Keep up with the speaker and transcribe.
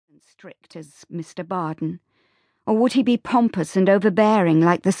and strict as Mr. Barden, or would he be pompous and overbearing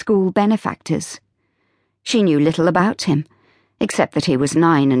like the school benefactors? She knew little about him, except that he was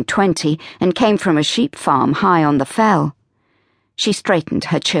 9 and 20 and came from a sheep farm high on the fell. She straightened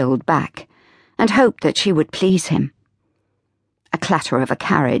her chilled back and hoped that she would please him. A clatter of a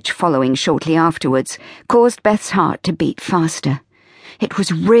carriage following shortly afterwards caused Beth's heart to beat faster. It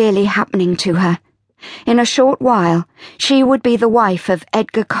was really happening to her. In a short while, she would be the wife of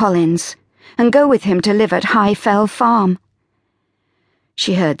Edgar Collins and go with him to live at High Fell Farm.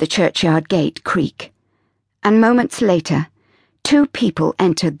 She heard the churchyard gate creak, and moments later, 2 people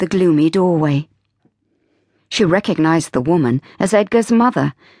entered the gloomy doorway. She recognized the woman as Edgar's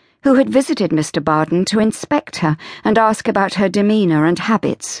mother, who had visited Mr. Barden to inspect her and ask about her demeanor and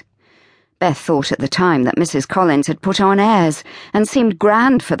habits. Beth thought at the time that Mrs. Collins had put on airs and seemed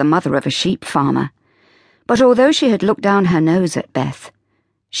grand for the mother of a sheep farmer. But although she had looked down her nose at Beth,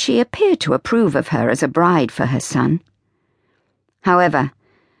 she appeared to approve of her as a bride for her son. However,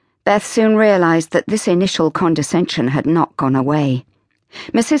 Beth soon realized that this initial condescension had not gone away.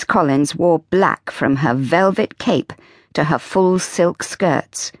 Mrs. Collins wore black from her velvet cape to her full silk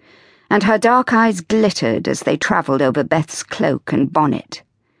skirts, and her dark eyes glittered as they travelled over Beth's cloak and bonnet.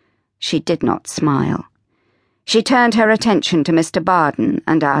 She did not smile. She turned her attention to Mr. Barden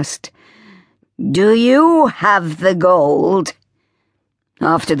and asked, "Do you have the gold?"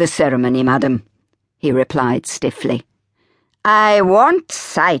 "After the ceremony, madam," he replied stiffly. "I want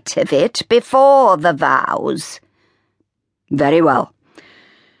sight of it before the vows." "Very well.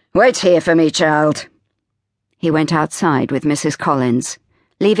 Wait here for me, child." He went outside with Mrs. Collins,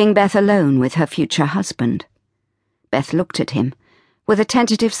 leaving Beth alone with her future husband. Beth looked at him, with a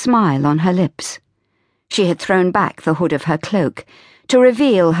tentative smile on her lips. She had thrown back the hood of her cloak to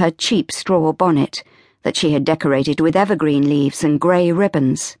reveal her cheap straw bonnet that she had decorated with evergreen leaves and grey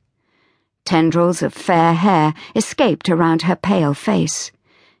ribbons. Tendrils of fair hair escaped around her pale face.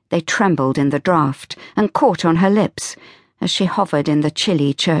 They trembled in the draught and caught on her lips as she hovered in the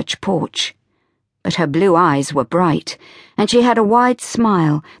chilly church porch. But her blue eyes were bright, and she had a wide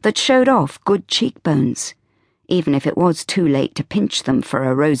smile that showed off good cheekbones, even if it was too late to pinch them for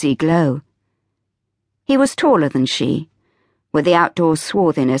a rosy glow. He was taller than she, with the outdoor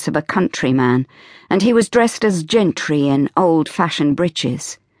swarthiness of a countryman, and he was dressed as gentry in old-fashioned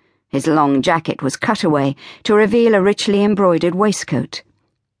breeches. His long jacket was cut away to reveal a richly embroidered waistcoat.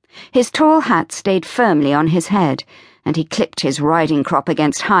 His tall hat stayed firmly on his head, and he clipped his riding crop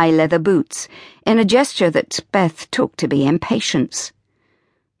against high leather boots in a gesture that Beth took to be impatience.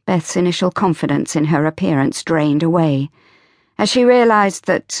 Beth's initial confidence in her appearance drained away, as she realized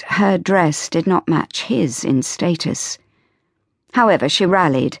that her dress did not match his in status. However, she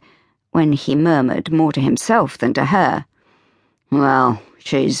rallied when he murmured more to himself than to her, "Well,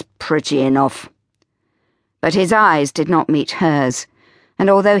 she's pretty enough." But his eyes did not meet hers, and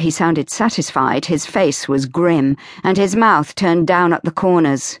although he sounded satisfied, his face was grim, and his mouth turned down at the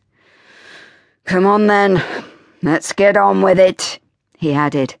corners. "Come on then, let's get on with it," he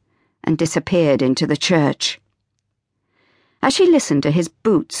added, and disappeared into the church. As she listened to his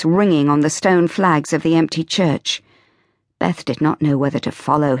boots ringing on the stone flags of the empty church, Beth did not know whether to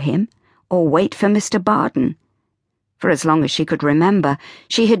follow him or wait for Mr. Barden. For as long as she could remember,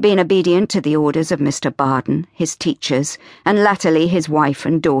 she had been obedient to the orders of Mr. Barden, his teachers, and latterly his wife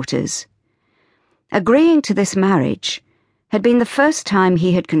and daughters. Agreeing to this marriage had been the first time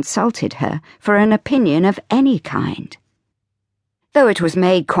he had consulted her for an opinion of any kind. Though it was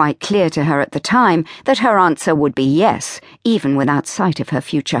made quite clear to her at the time that her answer would be yes, even without sight of her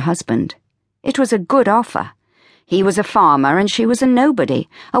future husband. It was a good offer. He was a farmer and she was a nobody,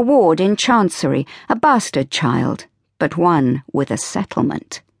 a ward in Chancery, a bastard child, but one with a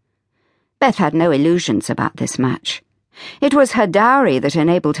settlement. Beth had no illusions about this match. It was her dowry that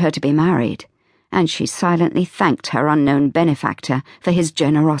enabled her to be married, and she silently thanked her unknown benefactor for his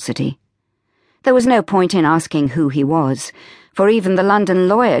generosity. There was no point in asking who he was, for even the London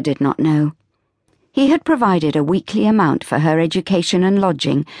lawyer did not know. He had provided a weekly amount for her education and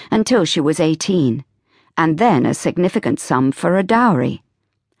lodging until she was 18, and then a significant sum for a dowry.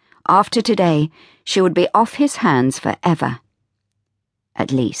 After today, she would be off his hands forever.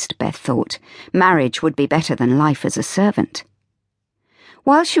 At least, Beth thought, marriage would be better than life as a servant.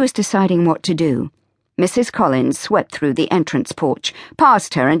 While she was deciding what to do, Mrs. Collins swept through the entrance porch,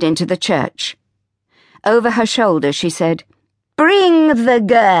 past her and into the church. Over her shoulder she said, "Bring the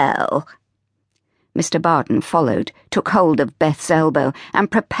girl." Mr. Barden followed, took hold of Beth's elbow,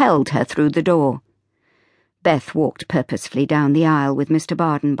 and propelled her through the door. Beth walked purposefully down the aisle with Mr.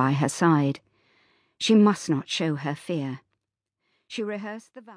 Barden by her side. She must not show her fear. She rehearsed the vow.